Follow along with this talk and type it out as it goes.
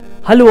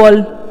Hello all,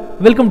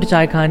 welcome to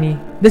chai ఖానీ.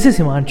 This is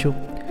Himanshu.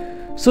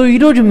 So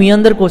ఈరోజు మీ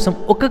అందరి కోసం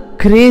ఒక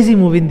క్రేజీ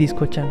మూవీని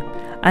తీసుకొచ్చాను,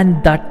 అండ్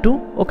దట్ టు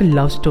ఒక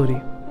లవ్ స్టోరీ.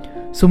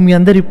 సో మీ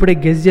అందరు ఇప్పుడే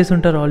గెస్ చేసి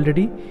ఉంటారు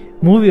ఆల్రెడీ.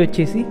 మూవీ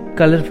వచ్చేసి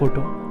కలర్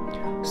ఫోటో.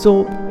 సో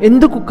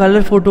ఎందుకు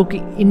కలర్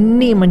ఫోటోకి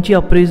ఇన్ని మంచి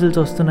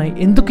అప్రైజల్స్ వస్తున్నాయి,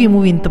 ఎందుకు ఈ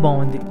మూవీ ఇంత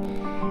బాగుంది,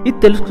 ఇది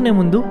తెలుసుకునే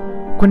ముందు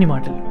కొన్ని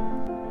మాటలు.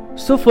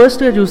 సో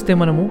ఫస్ట్గా చూస్తే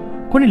మనము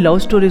కొన్ని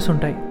లవ్ స్టోరీస్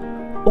ఉంటాయి.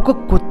 ఒక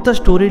కొత్త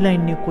స్టోరీ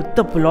లైన్ని,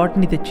 కొత్త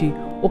ప్లాట్ని తెచ్చి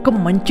ఒక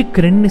మంచి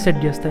క్రెండ్ని సెట్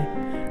చేస్తాయి.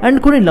 అండ్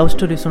కొన్ని లవ్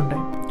స్టోరీస్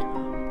ఉంటాయి,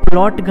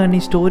 ప్లాట్ కానీ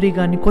స్టోరీ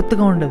కానీ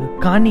కొత్తగా ఉండదు,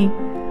 కానీ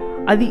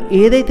అది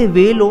ఏదైతే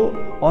వేలో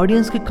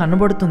ఆడియన్స్కి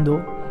కనబడుతుందో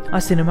ఆ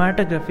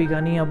సినిమాటోగ్రఫీ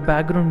కానీ, ఆ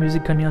బ్యాక్గ్రౌండ్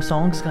మ్యూజిక్ కానీ, ఆ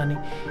సాంగ్స్ కానీ,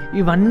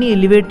 ఇవన్నీ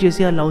ఎలివేట్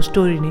చేసి ఆ లవ్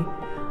స్టోరీని,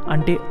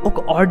 అంటే ఒక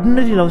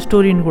ఆర్డినరీ లవ్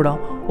స్టోరీని కూడా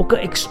ఒక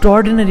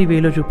ఎక్స్ట్రాడినరీ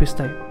వేలో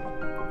చూపిస్తాయి.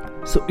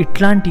 సో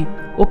ఇట్లాంటి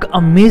ఒక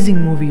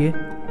అమేజింగ్ మూవీయే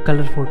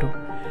కలర్ ఫోటో.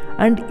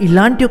 అండ్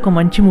ఇలాంటి ఒక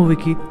మంచి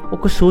మూవీకి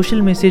ఒక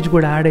సోషల్ మెసేజ్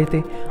కూడా యాడ్ అయితే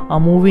ఆ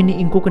మూవీని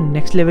ఇంకొక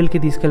నెక్స్ట్ లెవెల్కి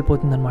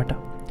తీసుకెళ్ళిపోతుంది అనమాట.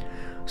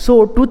 సో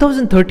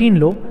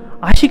 2013లో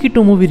ఆషికీ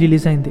 2 మూవీ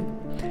రిలీజ్ అయింది.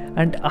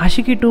 అండ్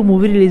ఆషికీ 2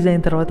 మూవీ రిలీజ్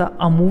అయిన తర్వాత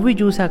ఆ మూవీ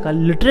చూశాక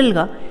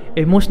లిటరల్గా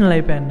ఎమోషనల్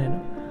అయిపోయాను నేను.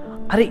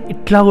 అరే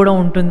ఇట్లా కూడా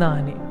ఉంటుందా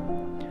అని.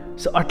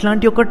 సో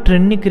అట్లాంటి ఒక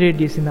ట్రెండ్ని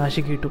క్రియేట్ చేసింది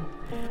ఆషికీ 2.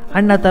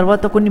 అండ్ ఆ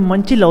తర్వాత కొన్ని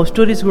మంచి లవ్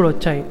స్టోరీస్ కూడా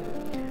వచ్చాయి.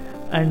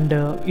 అండ్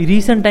ఈ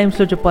రీసెంట్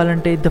టైమ్స్లో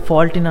చెప్పాలంటే the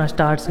fault in our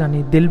stars కానీ,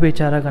 దిల్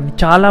బేచారా కానీ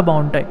చాలా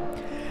బాగుంటాయి.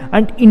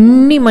 అండ్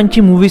ఇన్ని మంచి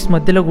మూవీస్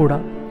మధ్యలో కూడా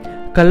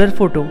కలర్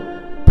ఫోటో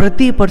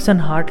ప్రతి పర్సన్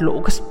హార్ట్లో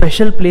ఒక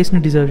స్పెషల్ ప్లేస్ని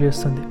డిజర్వ్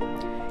చేస్తుంది.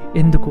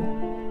 ఎందుకు?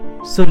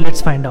 So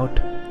let's find out.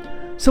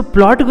 So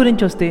plot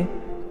గురించి వస్తే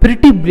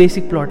ప్రిటీ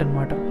బేసిక్ ప్లాట్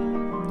అనమాట.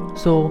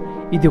 సో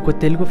ఇది ఒక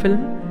తెలుగు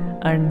ఫిల్మ్,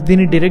 అండ్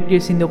దీన్ని డైరెక్ట్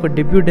చేసింది ఒక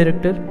debut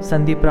director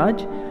Sandeep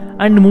Raj.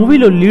 And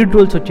మూవీలో లీడ్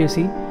రోల్స్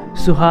వచ్చేసి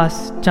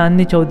సుహాస్,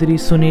 చాందిని చౌదరి,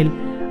 సునీల్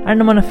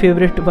అండ్ మన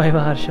ఫేవరెట్ వైవా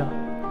హర్ష.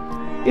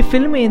 ఈ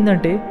ఫిల్మ్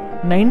ఏంటంటే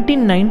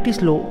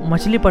 1990sలో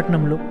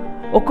మచిలీపట్నంలో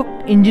ఒక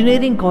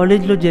ఇంజనీరింగ్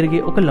కాలేజ్లో జరిగే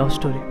ఒక లవ్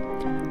స్టోరీ.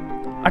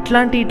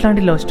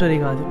 ఇట్లాంటి లవ్ స్టోరీ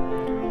కాదు.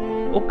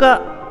 ఒక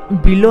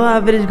బిలో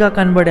యావరేజ్గా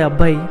కనబడే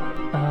అబ్బాయి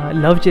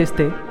లవ్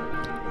చేస్తే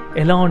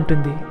ఎలా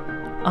ఉంటుంది,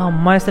 ఆ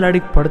అమ్మాయి అసలు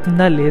అడిగి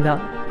పడుతుందా లేదా,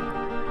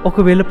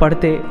 ఒకవేళ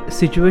పడితే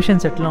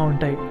సిచ్యువేషన్స్ ఎట్లా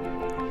ఉంటాయి,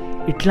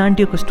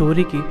 ఇట్లాంటి ఒక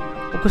స్టోరీకి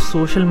ఒక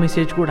సోషల్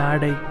మెసేజ్ కూడా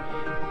యాడ్ అయ్యి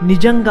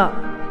నిజంగా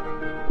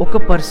ఒక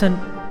పర్సన్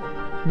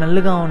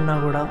నల్లగా ఉన్నా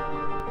కూడా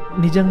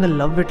నిజంగా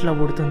లవ్ ఎట్లా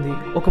పుడుతుంది,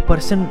 ఒక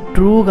పర్సన్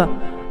ట్రూగా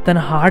తన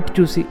హార్ట్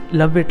చూసి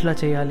లవ్ ఎట్లా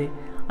చేయాలి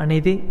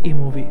అనేది ఈ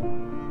మూవీ.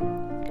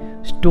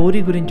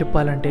 స్టోరీ గురించి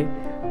చెప్పాలంటే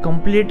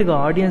కంప్లీట్గా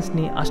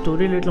ఆడియన్స్ని ఆ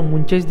స్టోరీలో ఇట్లా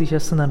ముంచేసి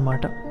తీసేస్తుంది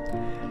అనమాట.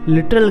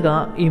 లిటరల్గా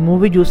ఈ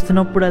మూవీ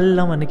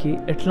చూస్తున్నప్పుడల్లా మనకి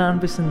ఎట్లా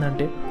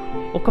అనిపిస్తుందంటే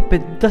ఒక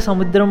పెద్ద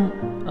సముద్రం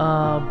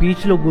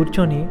బీచ్లో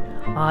కూర్చొని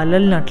ఆ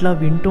అలల్ని అట్లా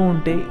వింటూ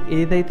ఉంటే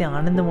ఏదైతే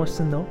ఆనందం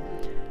వస్తుందో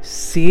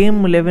same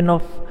level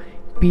of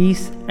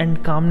piece and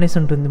calmness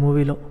ఉంటుంది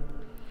మూవీలో.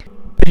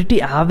 ప్రిటీ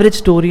యావరేజ్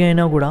స్టోరీ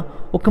అయినా కూడా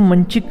ఒక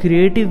మంచి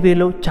క్రియేటివ్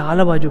వేలో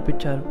చాలా బాగా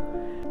చూపించారు.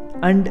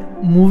 అండ్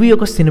మూవీ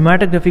యొక్క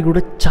సినిమాటోగ్రఫీ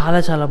కూడా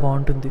చాలా చాలా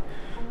బాగుంటుంది.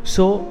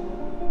 సో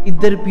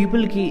ఇద్దరు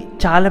పీపుల్కి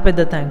చాలా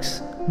పెద్ద థ్యాంక్స్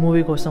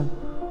మూవీ కోసం.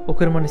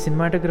 ఒకరు మన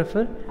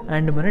సినిమాటోగ్రఫర్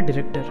అండ్ మన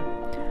డైరెక్టర్.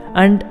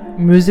 అండ్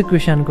మ్యూజిక్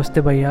విషయానికి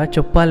వస్తే భయ్యా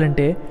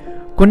చెప్పాలంటే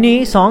కొన్ని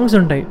సాంగ్స్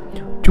ఉంటాయి,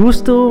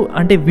 చూస్తూ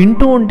అంటే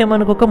వింటూ ఉంటే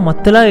మనకు ఒక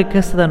మత్తులా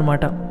ఎక్కేస్తుంది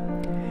అనమాట.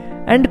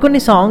 అండ్ కొన్ని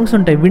సాంగ్స్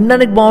ఉంటాయి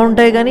వినడానికి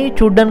బాగుంటాయి కానీ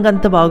చూడ్డానికి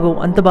అంత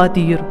బాగా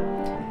తీయరు.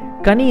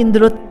 కానీ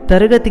ఇందులో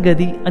తరగతి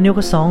గది అని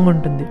ఒక సాంగ్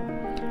ఉంటుంది.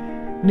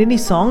 నేను ఈ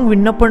సాంగ్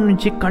విన్నప్పటి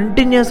నుంచి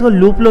కంటిన్యూస్గా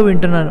లూప్లో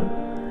వింటున్నాను.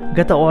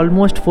 గత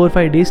ఆల్మోస్ట్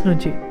 4-5 days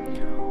నుంచి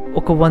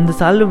ఒక 100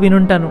 సార్లు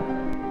వినుంటాను.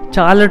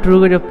 చాలా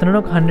ట్రూగా చెప్తున్నాను,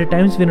 ఒక 100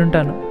 times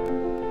వినుంటాను.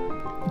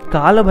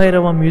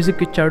 కాలభైరవ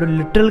మ్యూజిక్ ఇచ్చాడు,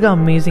 లిటరల్గా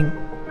amazing.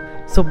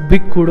 So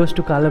big kudos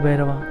to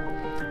Kalabhairava.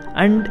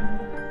 And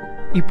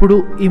ఇప్పుడు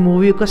ఈ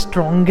మూవీ యొక్క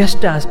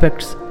స్ట్రాంగెస్ట్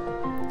ఆస్పెక్ట్స్,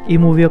 ఈ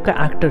మూవీ యొక్క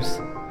actors.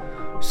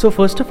 So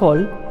first of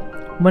all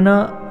మన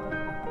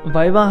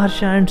వైవా హర్ష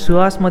అండ్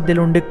సుహాస్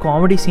మధ్యలో ఉండే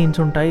కామెడీ సీన్స్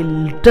ఉంటాయి,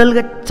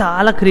 లిటరల్గా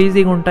చాలా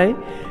క్రేజీగా ఉంటాయి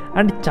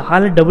అండ్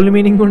చాలా డబుల్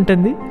మీనింగ్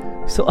ఉంటుంది.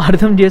 సో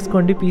అర్థం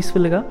చేసుకోండి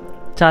పీస్ఫుల్గా,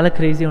 చాలా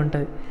క్రేజీ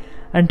ఉంటుంది.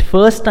 అండ్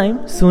ఫస్ట్ టైం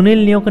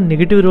సునీల్ని ఒక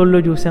నెగిటివ్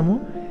రోల్లో చూసాము,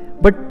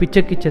 బట్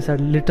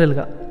పిచ్చెక్కిచ్చేసాడు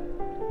లిటరల్గా.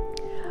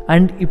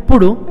 అండ్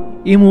ఇప్పుడు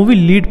ఈ movie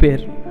lead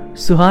pair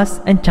Suhas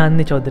and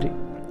Chandini Chowdary.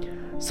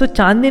 So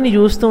Chandini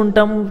చూస్తూ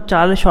ఉంటాము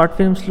చాలా షార్ట్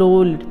ఫిల్మ్స్లో,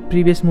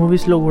 ప్రీవియస్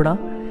మూవీస్లో కూడా,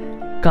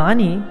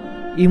 కానీ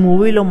ఈ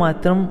మూవీలో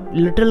మాత్రం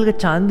లిటరల్గా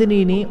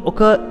చాందినిని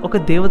ఒక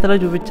దేవతలా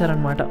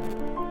చూపించారనమాట.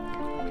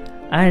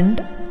 అండ్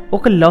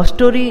ఒక లవ్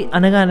స్టోరీ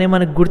అనగానే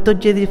మనకు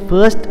గుర్తొచ్చేది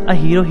ఫస్ట్ ఆ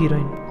హీరో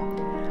హీరోయిన్.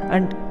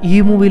 అండ్ ఈ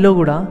మూవీలో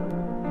కూడా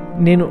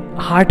నేను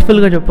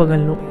హార్ట్ఫుల్గా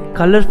చెప్పగలను,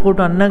 కలర్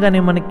ఫోటో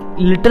అన్నగానే మనకి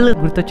లిటరల్గా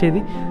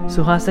గుర్తొచ్చేది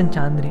సుహాస్ అండ్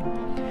చాందిని.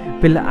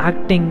 వీళ్ళ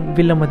యాక్టింగ్,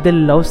 వీళ్ళ మధ్య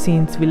లవ్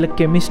సీన్స్, వీళ్ళ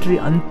కెమిస్ట్రీ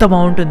అంత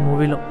బాగుంటుంది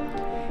మూవీలో.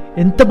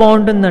 ఎంత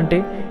బాగుంటుందంటే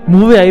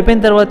మూవీ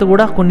అయిపోయిన తర్వాత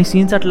కూడా కొన్ని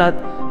సీన్స్ అట్లా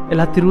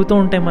ఇలా తిరుగుతూ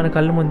ఉంటాయి మన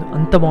కళ్ళ ముందు,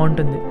 అంత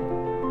బాగుంటుంది.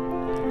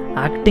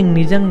 యాక్టింగ్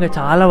నిజంగా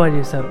చాలా బాగా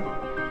చేశారు.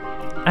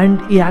 అండ్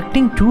ఈ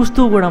యాక్టింగ్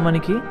చూస్తూ కూడా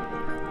మనకి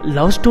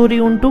లవ్ స్టోరీ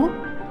ఉంటూ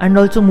అండ్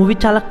ఆల్సో మూవీ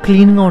చాలా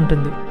క్లీన్గా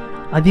ఉంటుంది.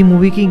 అది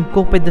మూవీకి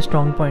ఇంకో పెద్ద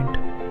స్ట్రాంగ్ పాయింట్.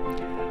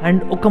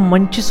 అండ్ ఒక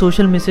మంచి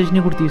సోషల్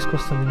మెసేజ్ని కూడా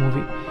తీసుకొస్తుంది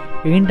మూవీ.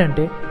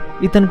 ఏంటంటే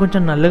ఇతను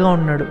కొంచెం నల్లగా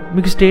ఉన్నాడు,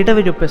 మీకు స్ట్రేట్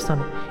అవే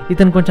చెప్పేస్తాను,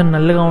 ఇతను కొంచెం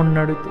నల్లగా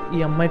ఉన్నాడు,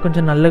 ఈ అమ్మాయి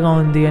కొంచెం నల్లగా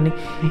ఉంది అని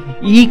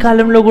ఈ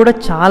కాలంలో కూడా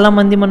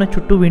చాలామంది మన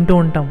చుట్టూ వింటూ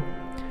ఉంటాం.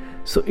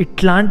 సో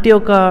ఇట్లాంటి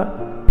ఒక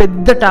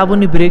పెద్ద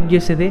టాబుని బ్రేక్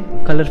చేసేదే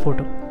కలర్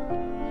ఫోటో.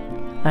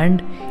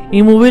 అండ్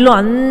ఈ మూవీలో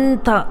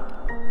అంత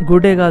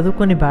గుడే కాదు,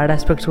 కొన్ని బ్యాడ్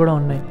ఆస్పెక్ట్స్ కూడా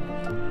ఉన్నాయి.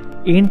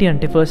 ఏంటి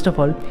అంటే ఫస్ట్ ఆఫ్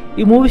ఆల్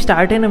ఈ మూవీ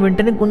స్టార్ట్ అయిన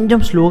వెంటనే కొంచెం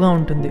స్లోగా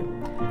ఉంటుంది.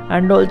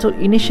 అండ్ ఆల్సో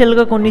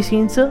ఇనిషియల్గా కొన్ని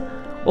సీన్స్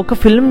ఒక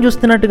ఫిల్మ్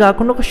చూస్తున్నట్టు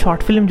కాకుండా ఒక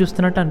షార్ట్ ఫిల్మ్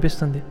చూస్తున్నట్టు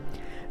అనిపిస్తుంది.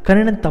 కానీ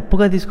నేను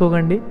తప్పుగా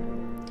తీసుకోకండి,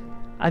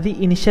 అది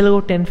ఇనిషియల్గా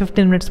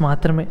 10-15 మినిట్స్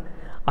మాత్రమే.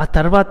 ఆ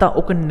తర్వాత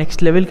ఒక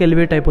నెక్స్ట్ లెవెల్కి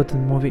ఎలివేట్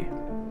అయిపోతుంది మూవీ.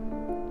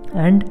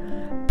 అండ్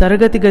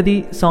తరగతి గది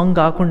సాంగ్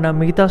కాకుండా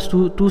మిగతా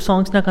టూ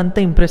సాంగ్స్ నాకు అంత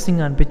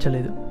ఇంప్రెసింగ్గా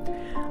అనిపించలేదు.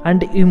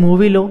 అండ్ ఈ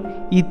మూవీలో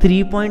ఈ 3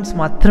 పాయింట్స్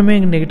మాత్రమే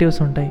నెగిటివ్స్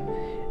ఉంటాయి,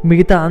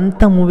 మిగతా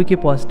అంతా మూవీకి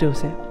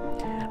పాజిటివ్సే.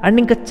 అండ్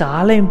ఇంకా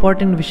చాలా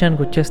ఇంపార్టెంట్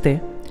విషయానికి వచ్చేస్తే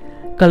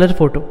కలర్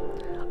ఫోటో.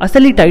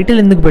 అసలు ఈ టైటిల్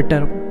ఎందుకు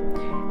పెట్టారు?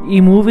 ఈ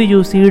మూవీ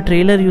చూసి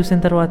ట్రైలర్ చూసిన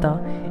తర్వాత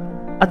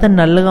అతను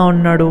నల్లగా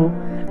ఉన్నాడు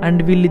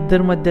అండ్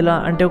వీళ్ళిద్దరి మధ్యలో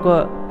అంటే ఒక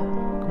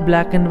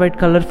బ్లాక్ అండ్ వైట్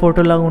కలర్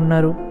ఫోటోలాగా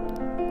ఉన్నారు,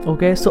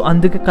 ఓకే, సో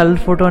అందుకే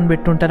కలర్ ఫోటో అని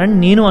పెట్టుంటారని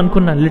నేను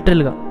అనుకున్నాను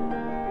లిటరల్గా.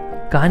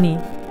 కానీ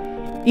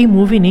ఈ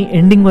మూవీని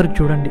ఎండింగ్ వరకు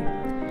చూడండి,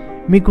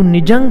 మీకు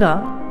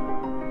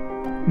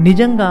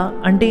నిజంగా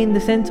అంటే ఇన్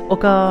ద సెన్స్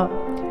ఒక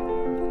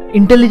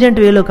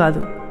ఇంటెలిజెంట్ వేలో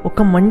కాదు,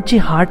 ఒక మంచి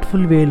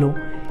హార్ట్ఫుల్ వేలో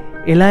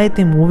ఎలా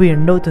అయితే మూవీ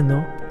ఎండ్ అవుతుందో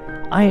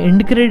ఆ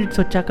ఎండ్ క్రెడిట్స్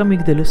వచ్చాక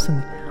మీకు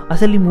తెలుస్తుంది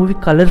అసలు ఈ మూవీ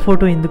కలర్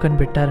ఫోటో ఎందుకు అని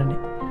పెట్టారని,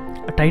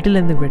 ఆ టైటిల్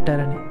ఎందుకు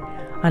పెట్టారని.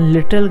 అండ్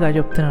లిటరల్గా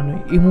చెప్తున్నాను,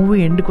 ఈ మూవీ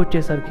ఎండ్కి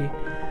వచ్చేసరికి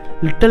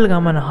లిటరల్గా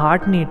మన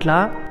హార్ట్ని ఇట్లా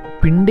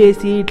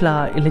పిండేసి ఇలా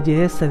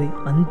చేసేస్తుంది,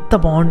 అంత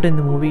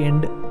బాగుంటుంది మూవీ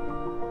ఎండ్.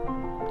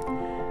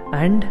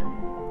 అండ్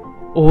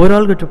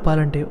ఓవరాల్గా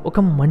చెప్పాలంటే ఒక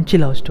మంచి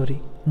love story,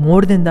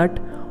 more than that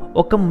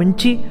ఒక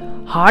మంచి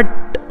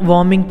హార్ట్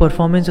వార్మింగ్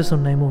పర్ఫార్మెన్సెస్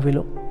ఉన్నాయి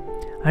మూవీలో.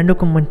 అండ్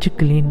ఒక మంచి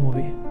clean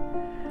movie.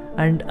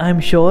 And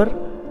I'm sure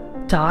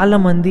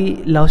చాలామంది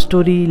లవ్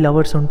స్టోరీ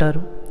లవర్స్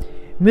ఉంటారు.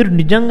 మీరు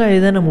నిజంగా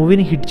ఏదైనా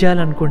మూవీని హిట్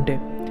చేయాలనుకుంటే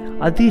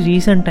అది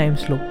రీసెంట్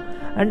టైమ్స్లో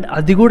అండ్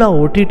అది కూడా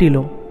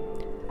ఓటీటీలో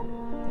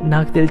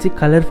నాకు తెలిసి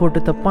కలర్ ఫోటో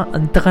తప్ప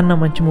అంతకన్నా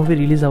మంచి మూవీ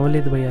రిలీజ్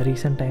అవ్వలేదు భయ్య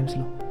రీసెంట్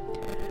టైమ్స్లో.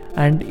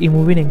 అండ్ ఈ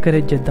మూవీని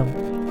ఎంకరేజ్ చేద్దాం.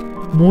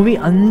 మూవీ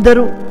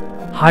అందరూ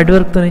హార్డ్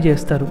వర్క్తోనే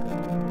చేస్తారు,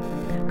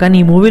 కానీ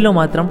ఈ మూవీలో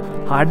మాత్రం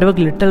హార్డ్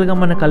వర్క్ లిటరల్గా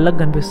మన కళ్ళకు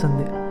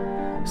కనిపిస్తుంది.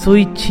 సో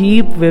ఈ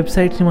చీప్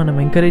వెబ్సైట్స్ని మనం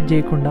ఎంకరేజ్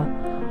చేయకుండా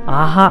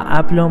ఆహా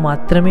యాప్లో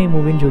మాత్రమే ఈ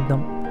మూవీని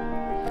చూద్దాం.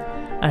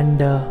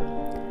 And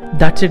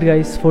that's it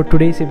guys for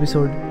today's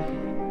episode.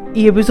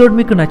 ఈ ఎపిసోడ్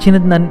మీకు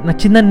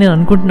నచ్చిందని నేను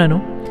అనుకుంటున్నాను.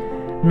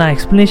 నా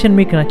ఎక్స్ప్లెనేషన్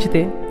మీకు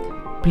నచ్చితే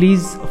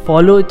ప్లీజ్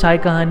ఫాలో చాయ్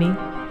కహానీ.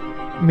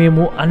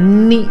 మేము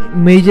అన్ని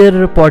మేజర్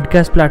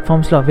పాడ్కాస్ట్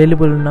ప్లాట్ఫామ్స్లో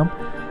అవైలబుల్ ఉన్నాం.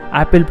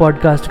 యాపిల్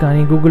పాడ్కాస్ట్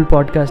కానీ, గూగుల్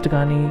పాడ్కాస్ట్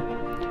కానీ,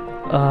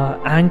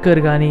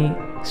 యాంకర్ కానీ,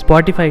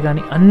 స్పాటిఫై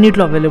కానీ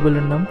అన్నిట్లో అవైలబుల్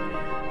ఉన్నాం.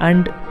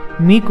 అండ్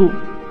మీకు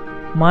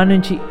మా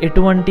నుంచి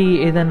ఎటువంటి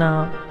ఏదైనా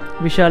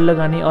విషయాల్లో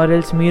కానీ ఆర్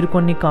ఎల్స్ మీరు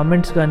కొన్ని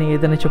కామెంట్స్ కానీ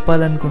ఏదైనా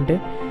చెప్పాలనుకుంటే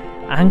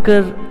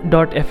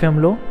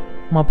anchor.fmలో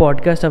మా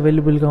పాడ్కాస్ట్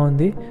అవైలబుల్గా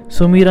ఉంది.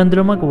 సో మీరు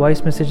అందులో మాకు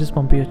వాయిస్ మెసేజెస్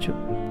పంపించవచ్చు.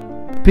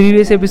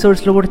 ప్రీవియస్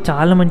ఎపిసోడ్స్లో కూడా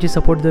చాలా మంచి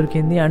సపోర్ట్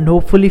దొరికింది అండ్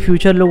హోప్ఫుల్లీ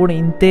ఫ్యూచర్లో కూడా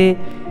ఇంతే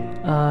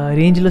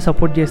రేంజ్లో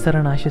సపోర్ట్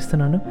చేస్తారని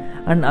ఆశిస్తున్నాను.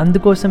 అండ్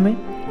అందుకోసమే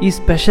ఈ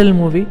స్పెషల్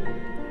మూవీ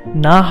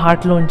నా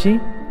హార్ట్లోంచి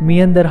మీ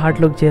అందరి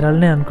హార్ట్లోకి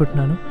చేరాలని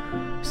అనుకుంటున్నాను.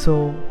 So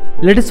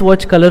let us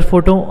watch color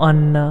photo on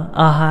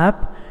AHA app.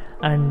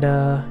 And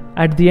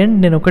at the end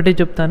నేను ఒకటే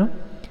చెప్తాను,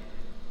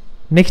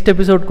 నెక్స్ట్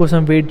ఎపిసోడ్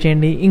కోసం వెయిట్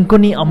చేయండి.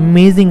 ఇంకొన్ని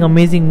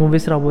అమేజింగ్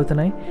మూవీస్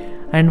రాబోతున్నాయి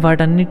అండ్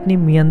వాటన్నిటిని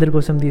మీ అందరి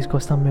కోసం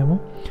తీసుకొస్తాం మేము.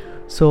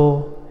 So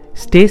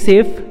stay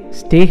safe,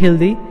 stay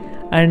healthy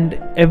and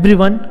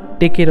everyone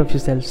take care of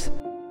your selves.